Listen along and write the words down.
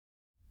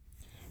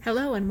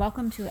Hello and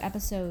welcome to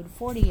episode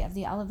 40 of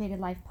the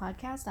Elevated Life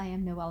Podcast. I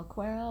am Noelle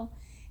Cuero,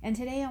 and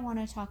today I want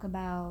to talk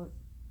about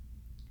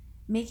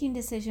making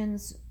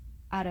decisions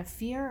out of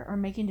fear or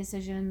making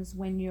decisions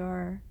when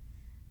you're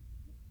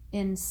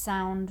in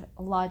sound,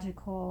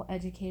 logical,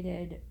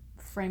 educated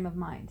frame of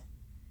mind.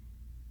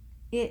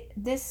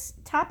 This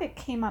topic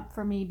came up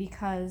for me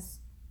because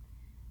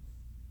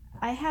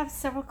I have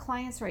several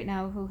clients right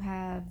now who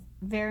have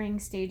varying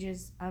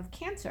stages of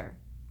cancer,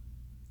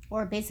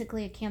 or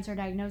basically a cancer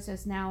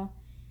diagnosis. Now,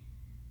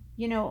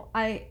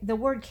 the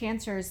word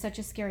cancer is such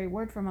a scary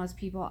word for most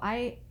people.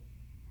 I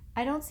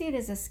don't see it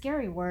as a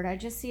scary word. I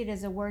just see it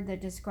as a word that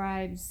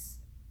describes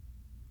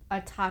a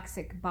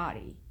toxic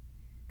body,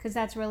 because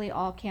that's really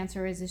all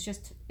cancer is.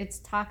 It's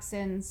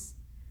toxins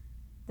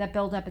that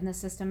build up in the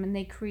system, and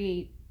they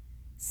create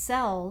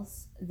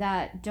cells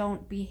that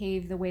don't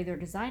behave the way they're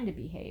designed to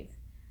behave.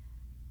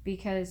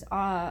 Because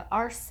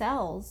our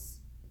cells,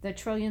 the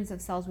trillions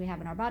of cells we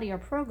have in our body, are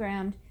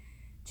programmed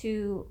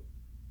to,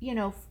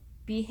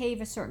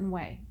 behave a certain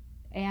way.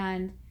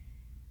 And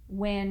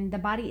when the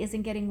body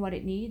isn't getting what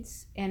it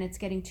needs and it's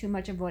getting too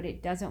much of what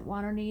it doesn't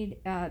want or need,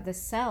 the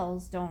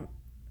cells don't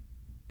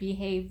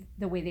behave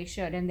the way they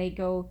should, and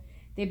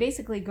they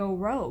basically go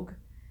rogue.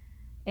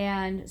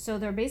 And so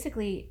they're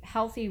basically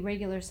healthy,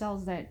 regular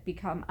cells that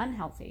become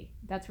unhealthy.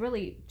 That's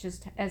really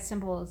just as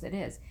simple as it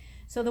is.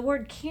 So the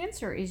word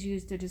cancer is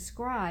used to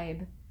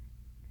describe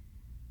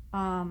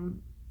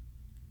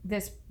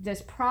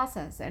this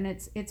process, and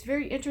it's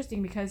very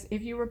interesting, because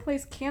if you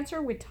replace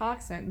cancer with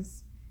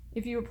toxins,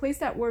 if you replace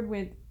that word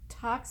with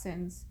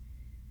toxins,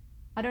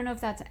 I don't know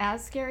if that's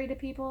as scary to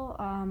people,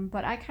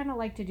 but I kind of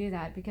like to do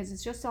that because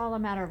it's just all a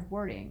matter of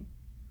wording.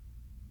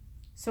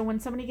 So when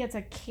somebody gets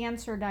a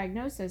cancer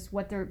diagnosis,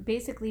 what they're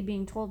basically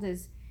being told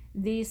is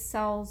these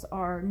cells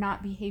are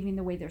not behaving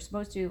the way they're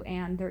supposed to,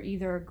 and they're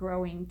either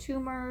growing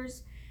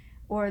tumors,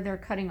 or they're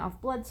cutting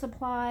off blood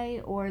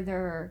supply, or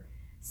they're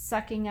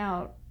sucking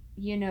out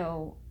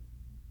the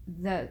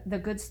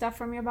good stuff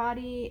from your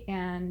body,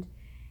 and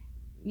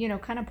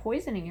kind of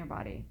poisoning your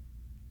body.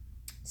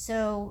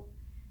 So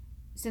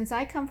since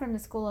I come from the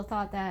school of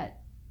thought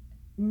that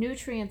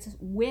nutrients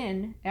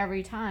win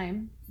every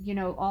time,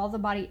 all the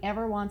body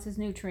ever wants is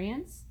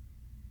nutrients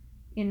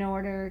in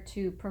order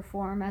to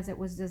perform as it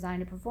was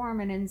designed to perform,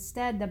 and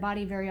instead the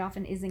body very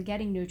often isn't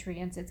getting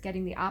nutrients. It's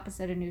getting the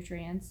opposite of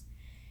nutrients.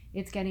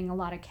 It's getting a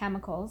lot of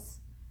chemicals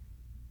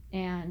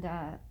and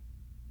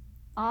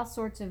all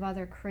sorts of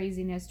other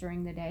craziness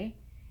during the day.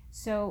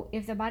 So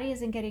if the body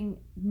isn't getting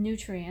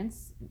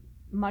nutrients,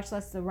 much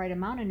less the right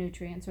amount of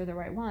nutrients or the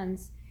right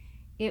ones,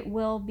 it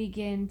will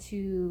begin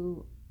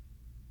to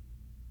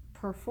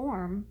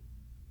perform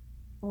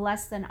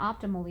less than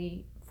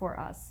optimally for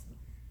us.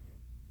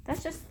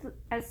 That's just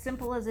as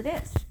simple as it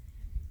is.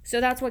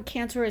 So that's what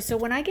cancer is. So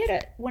when I get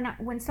it,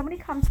 when somebody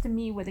comes to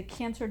me with a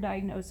cancer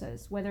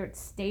diagnosis, whether it's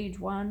stage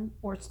 1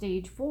 or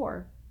stage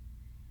 4,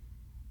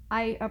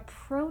 I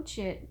approach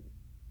it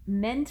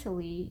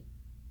mentally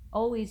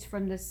always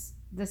from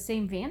the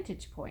same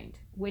vantage point,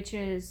 which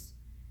is,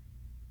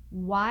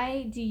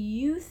 why do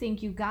you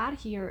think you got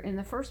here in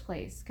the first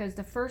place? Because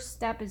the first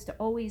step is to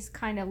always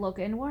kind of look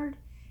inward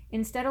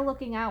instead of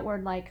looking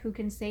outward, like, who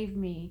can save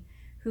me,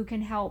 who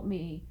can help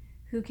me,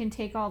 who can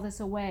take all this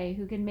away,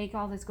 who can make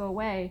all this go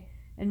away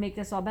and make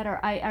this all better.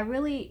 I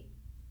really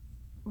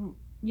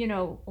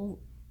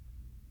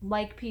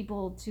like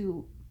people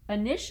to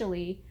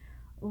initially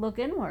look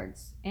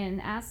inwards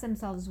and ask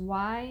themselves,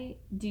 why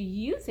do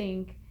you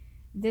think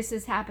this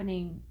is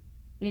happening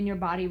in your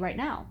body right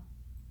now?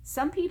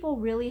 Some people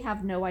really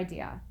have no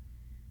idea.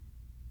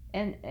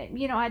 And,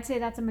 I'd say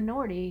that's a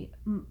minority.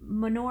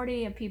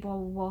 Minority of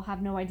people will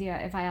have no idea.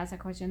 If I ask that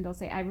question, they'll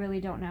say, I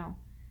really don't know.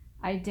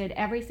 I did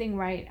everything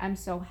right. I'm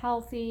so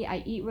healthy.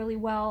 I eat really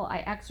well. I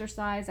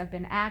exercise. I've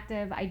been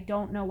active. I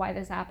don't know why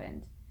this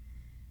happened.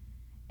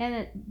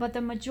 But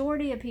the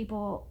majority of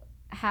people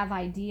have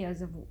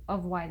ideas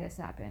of why this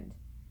happened.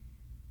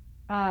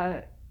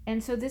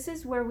 And so this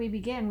is where we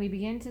begin. We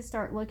begin to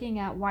start looking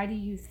at, why do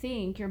you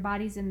think your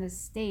body's in this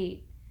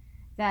state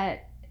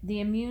that the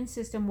immune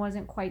system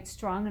wasn't quite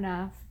strong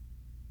enough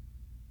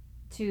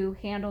to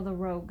handle the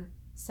rogue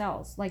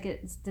cells like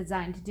it's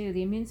designed to do?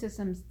 The immune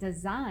system's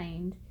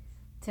designed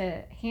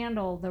to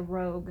handle the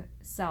rogue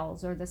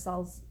cells, or the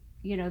cells,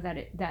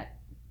 that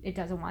it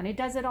doesn't want. It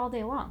does it all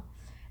day long.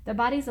 The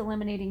body's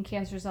eliminating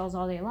cancer cells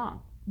all day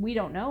long. We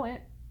don't know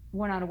it.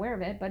 We're not aware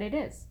of it, but it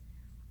is.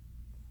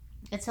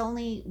 It's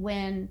only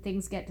when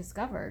things get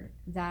discovered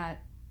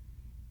that,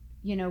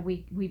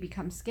 we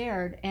become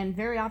scared. And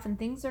very often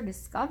things are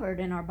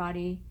discovered in our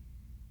body,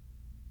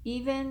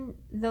 even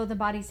though the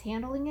body's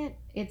handling it,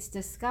 it's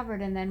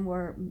discovered, and then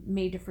we're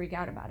made to freak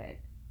out about it.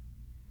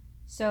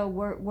 So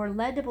we're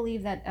led to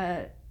believe that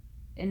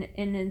an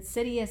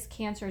insidious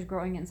cancer is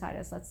growing inside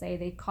us. Let's say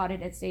they caught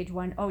it at stage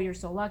 1. Oh, you're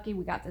so lucky.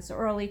 We got this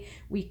early.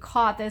 We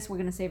caught this. We're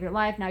going to save your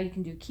life. Now you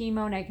can do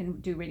chemo. Now you can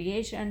do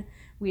radiation.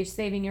 We're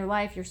saving your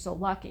life. You're so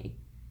lucky.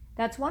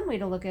 That's one way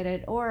to look at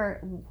it.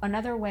 Or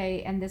another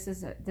way, and this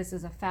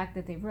is a fact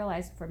that they've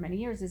realized for many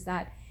years, is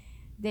that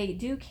they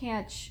do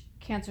catch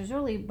cancers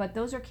early, but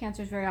those are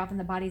cancers very often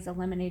the body's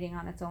eliminating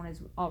on its own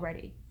as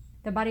already.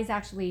 The body's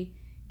actually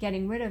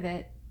getting rid of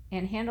it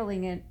and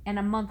handling it, and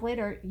a month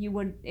later it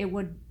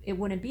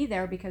wouldn't be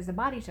there because the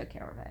body took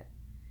care of it.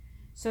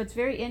 So it's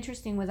very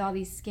interesting with all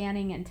these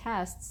scanning and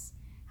tests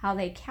how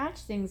they catch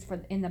things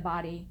in the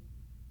body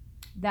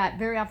that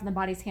very often the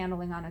body's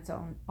handling on its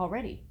own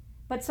already.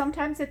 But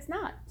sometimes it's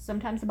not.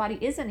 Sometimes the body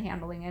isn't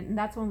handling it, and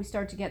that's when we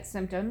start to get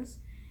symptoms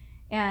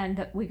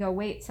and we go,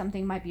 wait,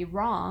 something might be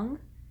wrong.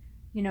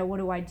 What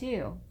do I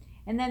do?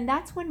 And then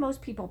that's when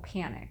most people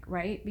panic,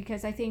 right?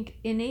 Because I think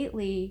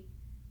innately,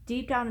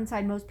 deep down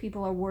inside, most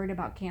people are worried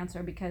about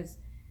cancer because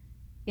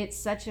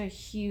it's such a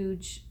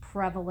huge,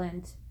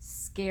 prevalent,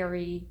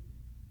 scary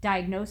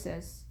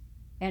diagnosis.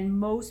 And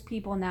most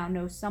people now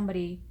know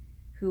somebody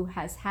who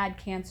has had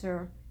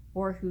cancer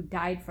or who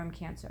died from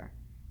cancer.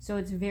 So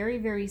it's very,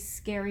 very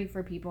scary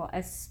for people,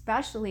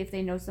 especially if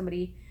they know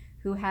somebody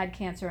who had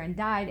cancer and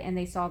died and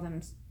they saw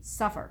them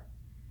suffer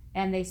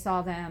and they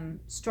saw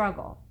them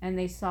struggle and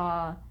they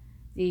saw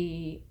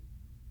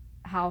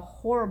how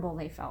horrible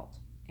they felt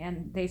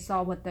and they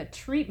saw what the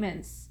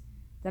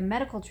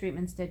medical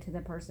treatments did to the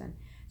person.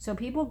 So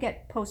people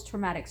get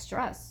post-traumatic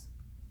stress,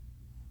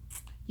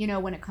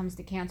 when it comes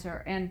to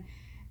cancer, and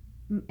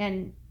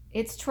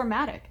it's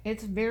traumatic.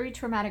 It's very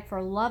traumatic for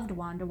a loved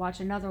one to watch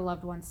another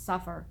loved one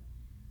suffer,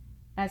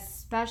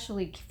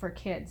 especially for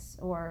kids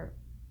or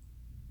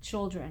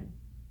children,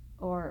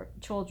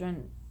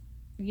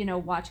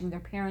 watching their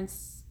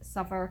parents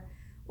suffer,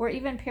 or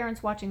even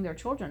parents watching their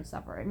children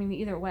suffer. I mean,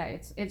 either way,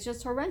 it's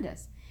just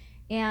horrendous.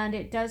 And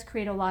it does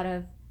create a lot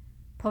of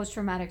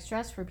post-traumatic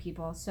stress for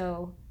people.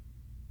 So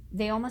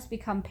they almost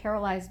become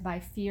paralyzed by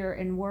fear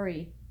and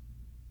worry.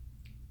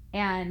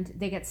 And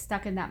they get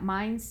stuck in that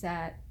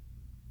mindset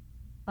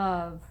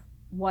of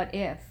what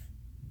if,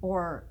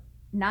 or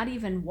not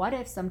even what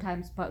if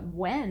sometimes, but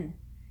when.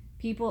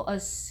 People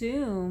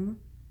assume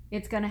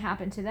it's going to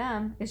happen to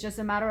them. It's just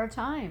a matter of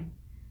time.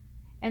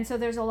 And so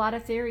there's a lot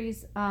of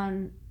theories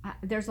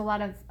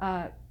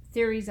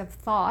of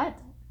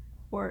thought,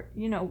 or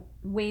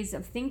ways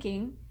of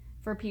thinking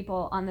for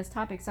people on this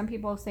topic. Some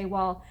people say,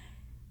 well,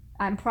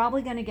 I'm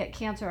probably going to get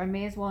cancer. I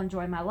may as well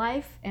enjoy my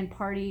life and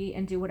party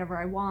and do whatever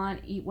I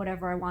want, eat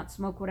whatever I want,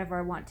 smoke whatever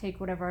I want, take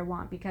whatever I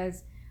want,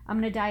 because I'm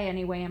going to die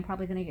anyway. I'm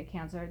probably going to get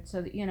cancer.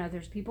 So,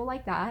 there's people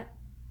like that.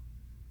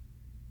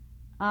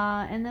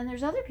 And then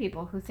there's other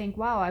people who think,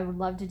 wow, I would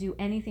love to do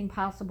anything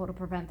possible to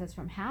prevent this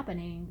from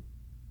happening,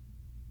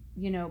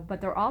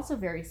 but they're also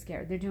very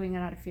scared. They're doing it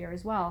out of fear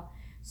as well.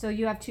 So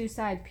you have two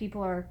sides.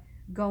 People are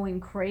going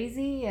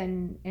crazy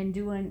and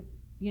doing,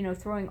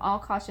 throwing all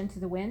caution to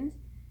the wind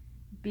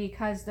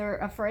because they're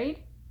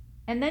afraid.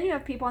 And then you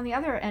have people on the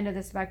other end of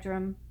the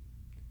spectrum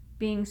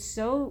being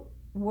so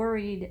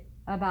worried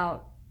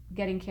about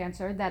getting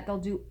cancer that they'll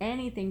do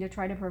anything to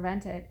try to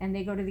prevent it. And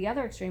they go to the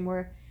other extreme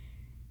where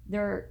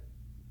they're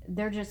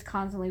just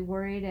constantly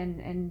worried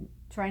and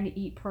trying to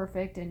eat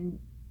perfect and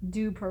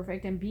do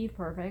perfect and be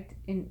perfect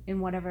in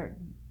whatever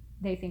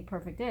they think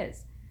perfect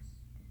is.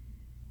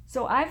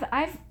 So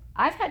I've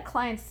had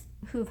clients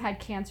who've had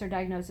cancer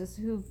diagnosis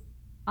who've,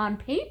 on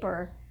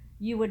paper,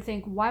 you would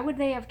think, why would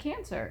they have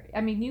cancer?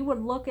 I mean, you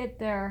would look at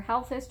their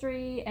health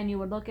history and you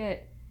would look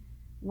at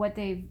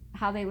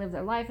how they live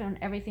their life and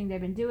everything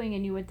they've been doing,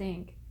 and you would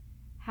think,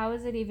 how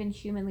is it even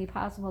humanly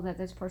possible that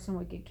this person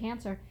would get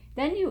cancer?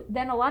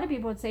 Then a lot of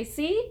people would say,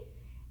 see,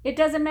 it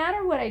doesn't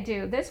matter what I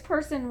do. This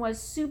person was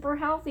super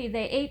healthy.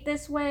 They ate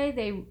this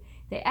way.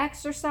 They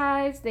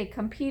exercised. They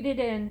competed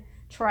in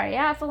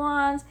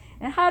triathlons.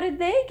 And how did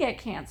they get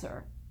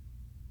cancer?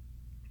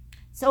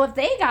 So if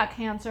they got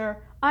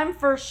cancer, I'm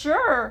for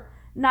sure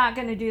not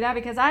going to do that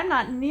because I'm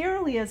not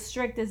nearly as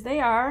strict as they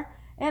are.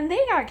 And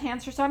they got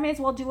cancer, so I may as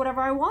well do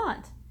whatever I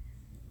want.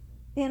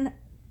 And,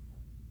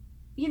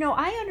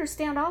 I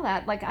understand all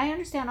that. Like, I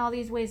understand all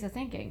these ways of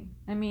thinking.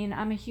 I mean,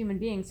 I'm a human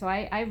being, so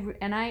I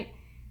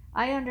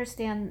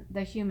understand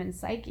the human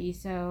psyche,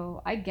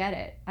 so I get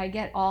it. I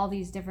get all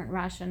these different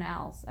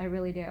rationales. I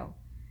really do.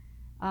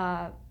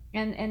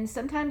 And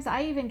sometimes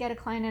I even get a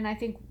client and I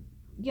think,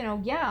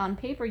 on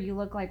paper you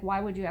look like, why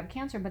would you have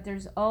cancer? But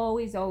there's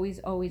always, always,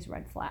 always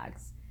red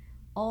flags.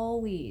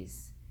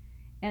 Always.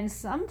 And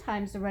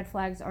sometimes the red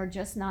flags are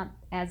just not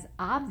as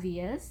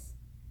obvious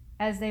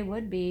as they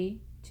would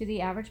be to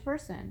the average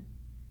person.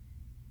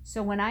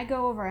 So when I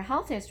go over a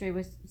health history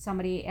with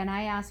somebody and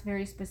I ask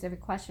very specific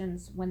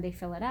questions when they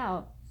fill it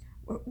out,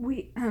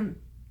 we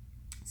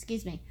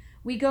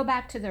go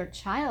back to their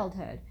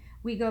childhood.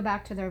 We go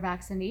back to their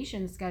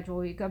vaccination schedule.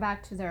 We go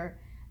back to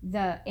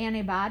the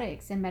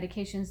antibiotics and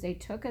medications they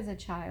took as a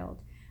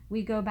child.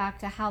 We go back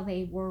to how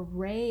they were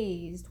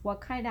raised. What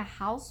kind of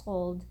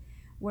household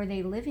were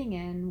they living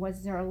in?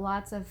 Was there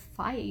lots of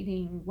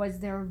fighting? Was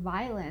there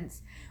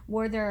violence?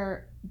 Was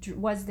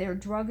there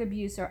drug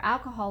abuse or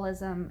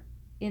alcoholism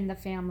in the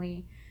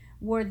family?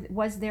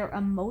 Was there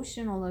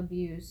emotional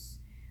abuse?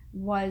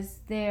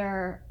 Was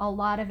there a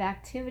lot of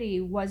activity?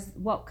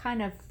 What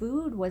kind of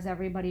food was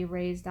everybody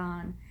raised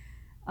on?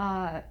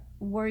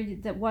 Were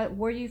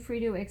you free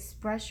to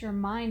express your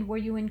mind? Were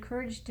you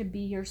encouraged to be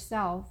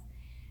yourself?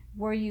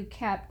 Were you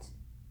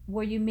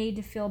made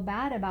to feel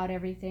bad about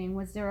everything?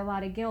 Was there a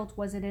lot of guilt?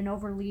 Was it an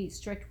overly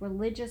strict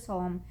religious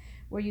home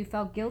where you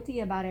felt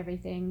guilty about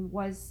everything?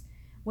 Was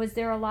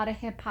there a lot of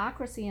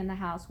hypocrisy in the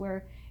house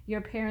where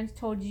your parents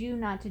told you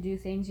not to do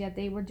things, yet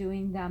they were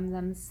doing them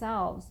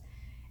themselves?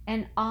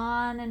 And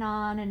on and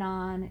on and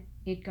on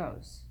it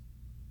goes.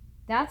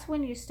 That's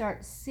when you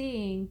start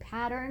seeing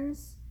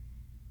patterns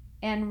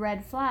and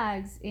red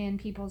flags in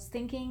people's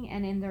thinking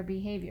and in their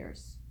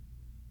behaviors.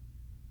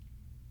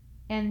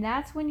 And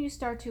that's when you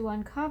start to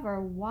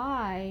uncover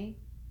why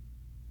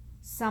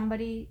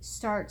somebody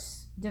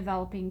starts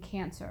developing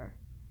cancer.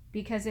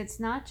 Because it's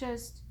not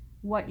just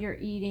what you're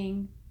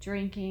eating,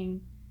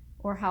 drinking,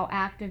 or how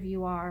active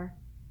you are.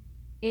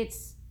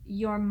 It's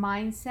your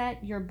mindset,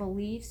 your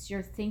beliefs,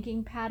 your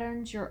thinking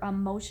patterns, your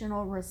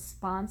emotional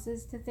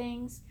responses to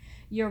things,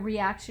 your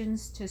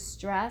reactions to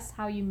stress,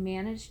 how you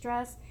manage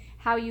stress,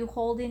 how you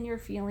hold in your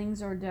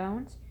feelings or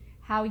don't,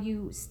 how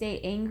you stay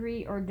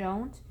angry or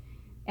don't,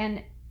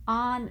 and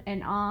on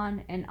and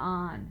on and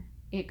on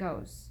it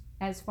goes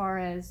as far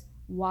as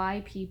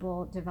why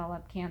people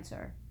develop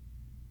cancer.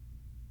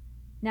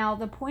 Now,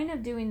 the point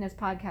of doing this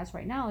podcast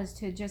right now is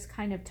to just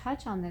kind of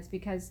touch on this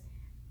because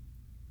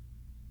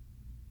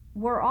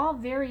we're all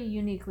very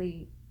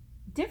uniquely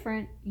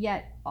different,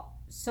 yet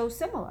so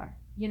similar.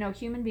 You know,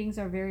 human beings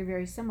are very,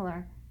 very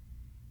similar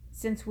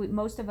since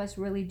most of us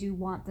really do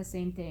want the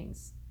same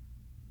things.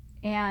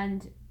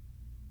 And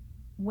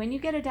when you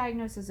get a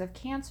diagnosis of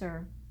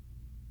cancer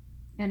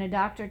and a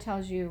doctor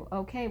tells you,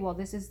 okay, well,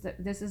 this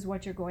is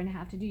what you're going to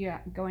have to do.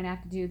 You're going to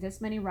have to do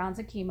this many rounds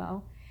of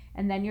chemo,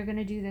 and then you're going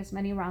to do this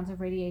many rounds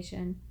of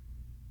radiation.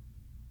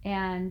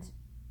 And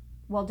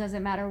well, does it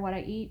matter what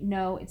I eat?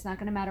 No, it's not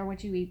going to matter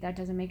what you eat. That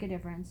doesn't make a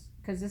difference,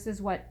 because this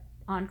is what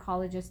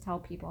oncologists tell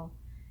people.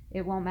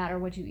 It won't matter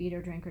what you eat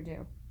or drink or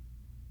do.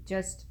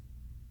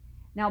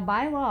 Now,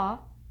 by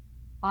law,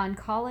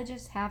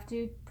 oncologists have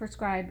to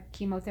prescribe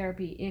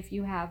chemotherapy if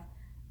you have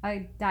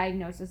a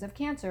diagnosis of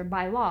cancer.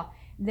 By law,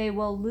 they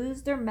will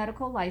lose their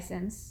medical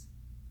license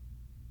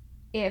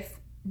if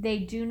they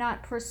do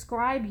not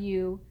prescribe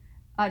you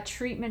a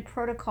treatment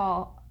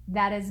protocol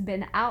that has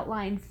been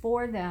outlined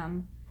for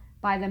them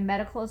by the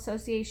medical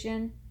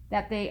association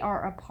that they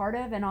are a part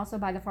of, and also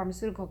by the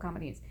pharmaceutical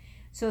companies.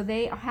 So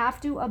they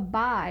have to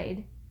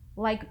abide,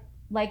 like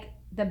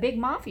the big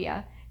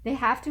mafia, they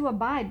have to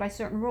abide by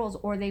certain rules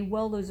or they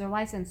will lose their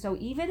license. So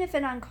even if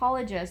an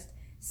oncologist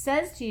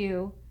says to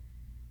you,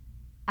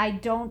 I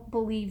don't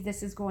believe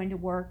this is going to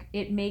work,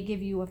 it may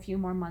give you a few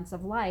more months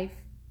of life.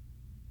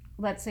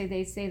 Let's say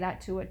they say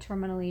that to a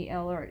terminally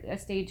ill or a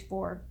stage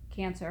 4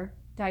 cancer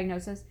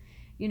diagnosis.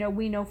 You know,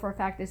 we know for a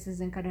fact this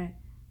isn't going to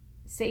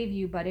save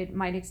you, but it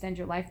might extend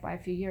your life by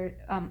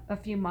a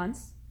few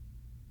months.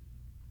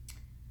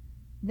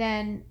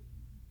 Then,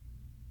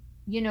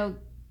 you know,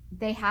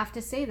 they have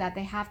to say that.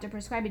 They have to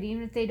prescribe it,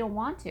 even if they don't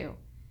want to.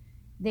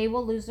 They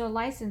will lose their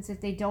license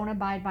if they don't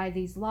abide by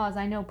these laws.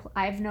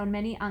 I've known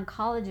many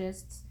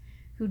oncologists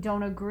who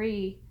don't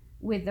agree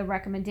with the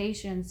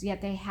recommendations,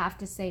 yet they have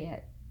to say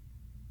it.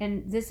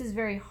 And this is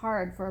very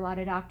hard for a lot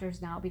of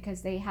doctors now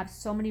because they have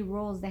so many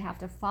rules they have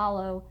to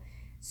follow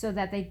so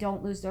that they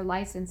don't lose their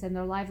license and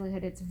their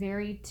livelihood. It's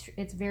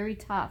very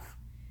tough.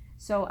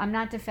 So I'm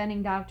not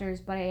defending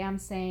doctors, but I am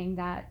saying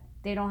that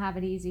they don't have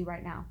it easy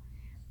right now.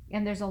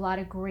 And there's a lot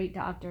of great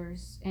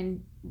doctors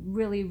and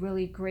really,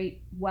 really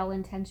great,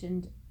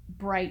 well-intentioned,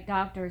 bright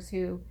doctors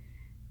who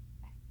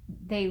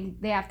they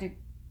have to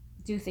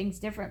do things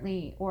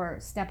differently or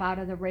step out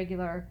of the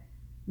regular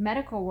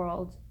medical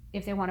world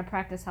if they want to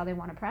practice how they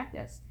want to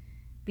practice.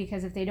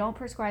 Because if they don't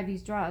prescribe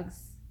these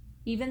drugs,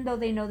 even though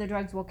they know the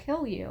drugs will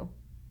kill you,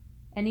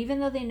 and even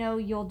though they know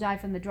you'll die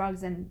from the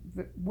drugs and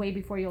way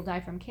before you'll die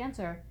from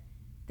cancer,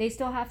 they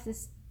still have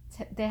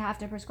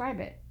to prescribe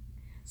it.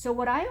 So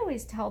what I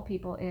always tell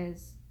people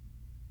is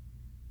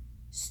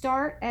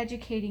start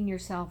educating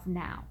yourself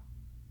now.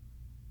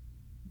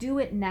 Do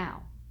it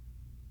now.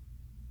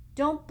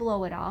 Don't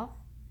blow it off.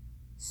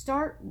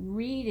 Start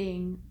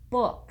reading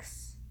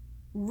books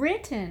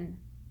written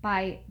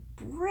by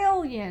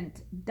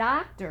brilliant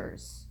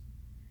doctors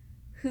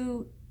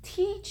who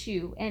teach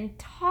you and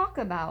talk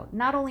about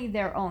not only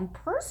their own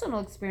personal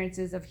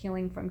experiences of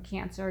healing from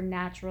cancer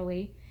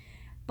naturally,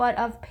 but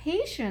of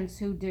patients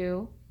who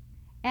do,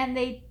 and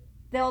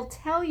they'll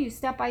tell you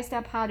step by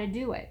step how to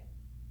do it.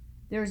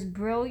 There's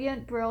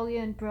brilliant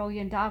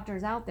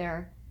doctors out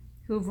there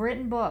who've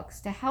written books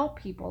to help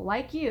people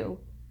like you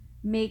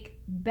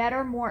make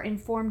better, more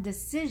informed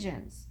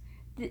decisions.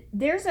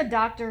 There's a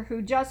doctor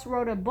who just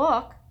wrote a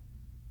book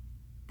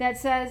that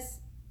says,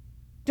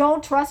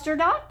 don't trust your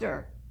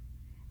doctor.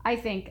 I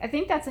think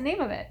that's the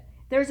name of it.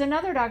 There's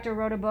another doctor who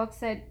wrote a book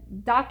said,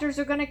 doctors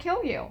are going to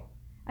kill you.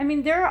 I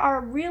mean, there are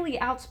really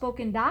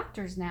outspoken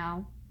doctors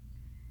now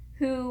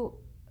who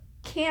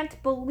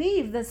can't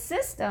believe the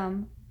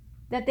system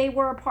that they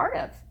were a part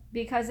of,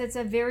 because it's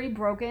a very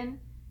broken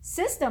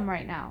system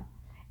right now.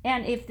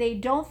 And if they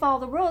don't follow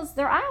the rules,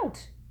 they're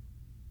out.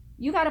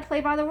 You got to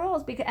play by the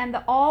rules, because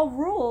all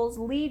rules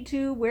lead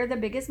to where the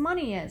biggest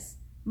money is.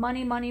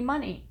 Money, money,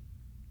 money.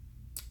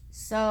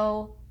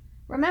 So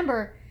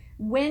remember,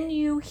 when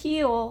you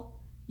heal,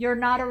 you're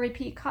not a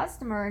repeat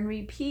customer, and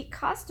repeat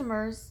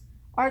customers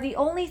are the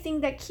only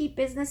thing that keep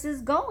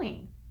businesses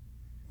going.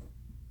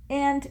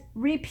 And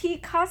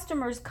repeat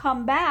customers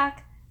come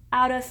back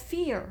out of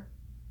fear.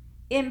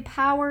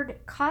 Empowered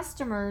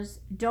customers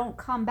don't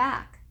come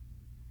back.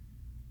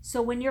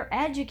 So when you're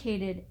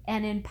educated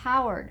and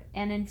empowered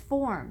and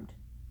informed,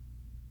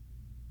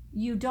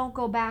 you don't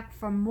go back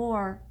for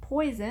more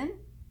poison.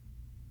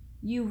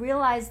 You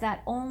realize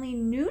that only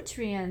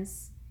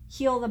nutrients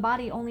heal the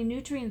body, only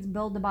nutrients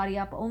build the body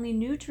up, only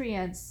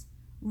nutrients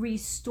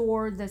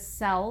restore the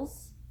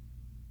cells,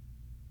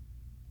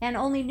 and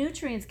only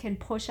nutrients can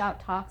push out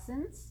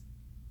toxins,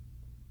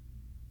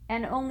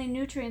 and only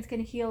nutrients can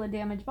heal a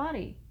damaged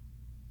body.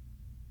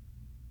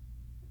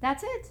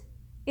 That's it.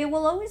 It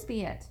will always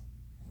be it.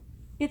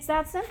 It's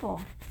that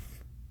simple.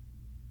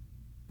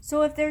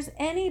 So if there's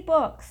any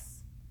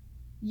books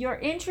you're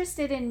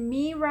interested in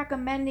me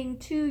recommending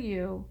to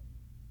you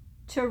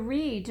to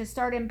read, to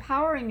start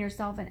empowering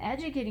yourself and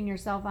educating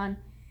yourself on,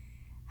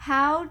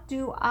 how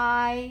do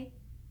I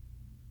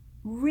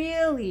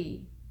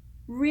really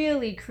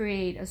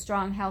create a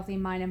strong, healthy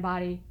mind and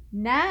body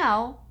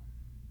now,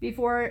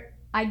 before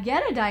I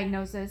get a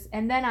diagnosis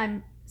and then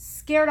I'm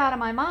scared out of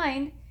my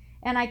mind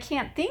and I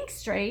can't think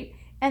straight,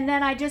 and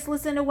then I just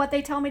listen to what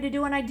they tell me to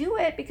do and I do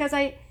it because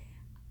I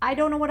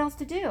don't know what else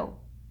to do.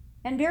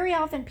 And very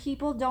often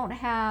people don't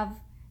have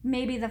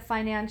maybe the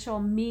financial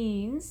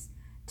means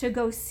to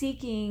go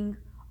seeking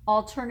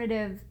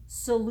alternative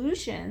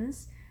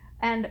solutions,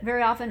 and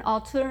very often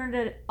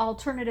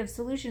alternative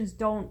solutions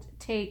don't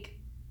take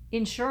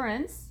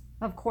insurance.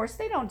 Of course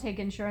they don't take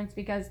insurance,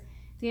 because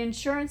the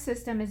insurance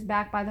system is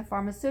backed by the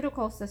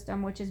pharmaceutical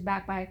system, which is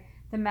backed by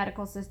the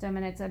medical system,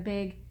 and it's a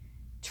big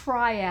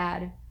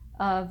triad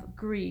of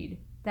greed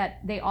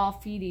that they all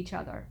feed each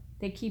other.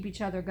 They keep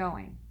each other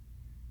going.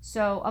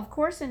 So of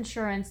course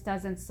insurance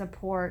doesn't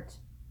support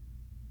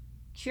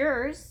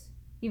cures,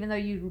 even though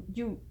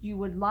you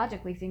would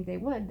logically think they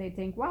would. They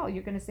think, wow,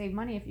 you're going to save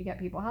money if you get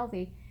people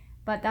healthy.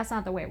 But that's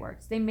not the way it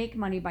works. They make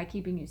money by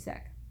keeping you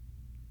sick.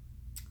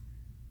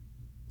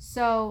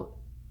 So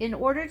in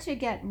order to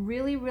get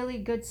really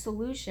good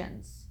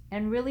solutions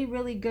and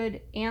really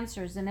good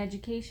answers in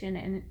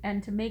education,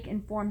 and to make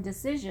informed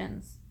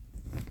decisions,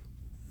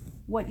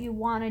 what you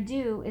want to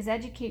do is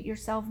educate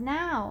yourself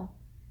now.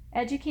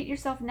 Educate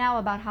yourself now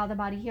about how the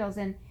body heals.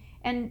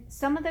 And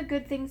some of the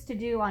good things to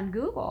do on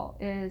Google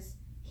is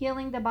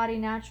healing the body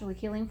naturally,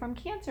 healing from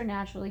cancer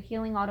naturally,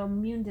 healing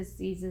autoimmune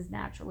diseases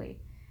naturally.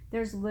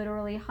 There's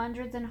literally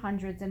hundreds and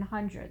hundreds and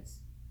hundreds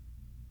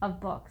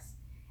of books.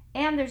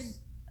 And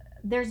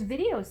there's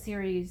video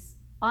series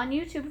on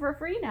YouTube for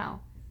free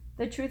now.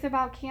 The Truth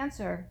About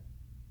Cancer,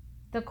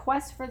 The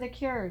Quest for the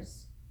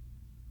Cures.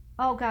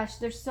 Oh gosh,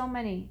 there's so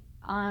many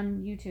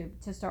on YouTube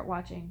to start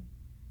watching.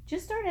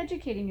 Just start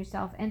educating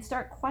yourself and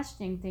start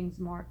questioning things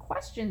more.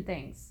 Question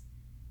things.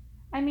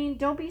 I mean,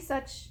 don't be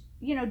such,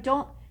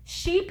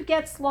 sheep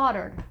get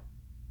slaughtered.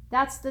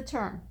 That's the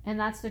term, and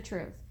that's the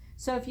truth.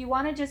 So if you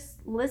want to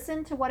just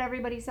listen to what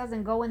everybody says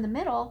and go in the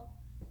middle,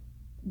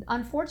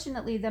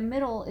 unfortunately, the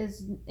middle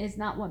is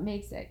not what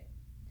makes it.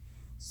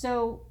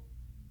 So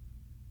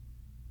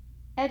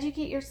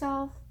educate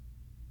yourself,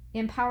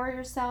 empower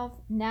yourself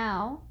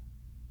now,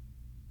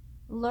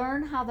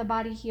 learn how the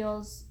body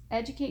heals,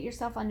 educate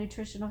yourself on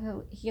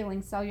nutritional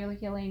healing, cellular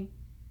healing,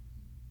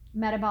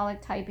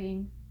 metabolic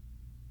typing,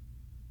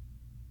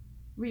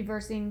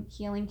 reversing,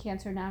 healing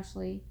cancer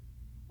naturally.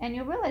 And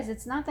you'll realize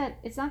it's not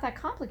that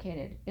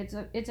complicated.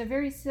 It's a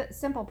very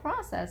simple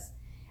process.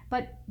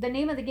 But the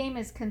name of the game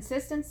is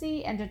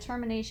consistency and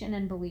determination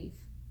and belief.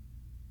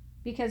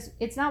 Because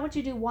it's not what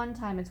you do one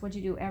time, it's what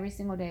you do every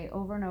single day,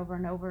 over and over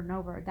and over and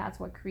over. That's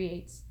what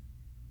creates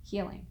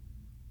healing.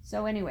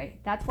 So anyway,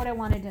 that's what I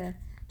wanted to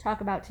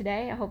talk about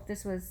today. I hope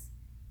this was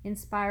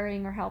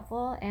inspiring or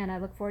helpful, and I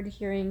look forward to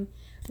hearing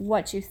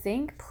what you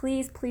think.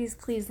 Please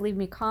leave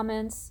me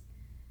comments,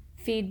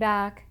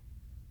 feedback,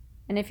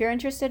 and if you're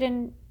interested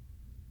in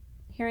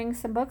hearing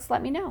some books,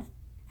 let me know.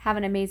 Have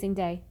an amazing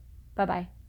day. Bye-bye.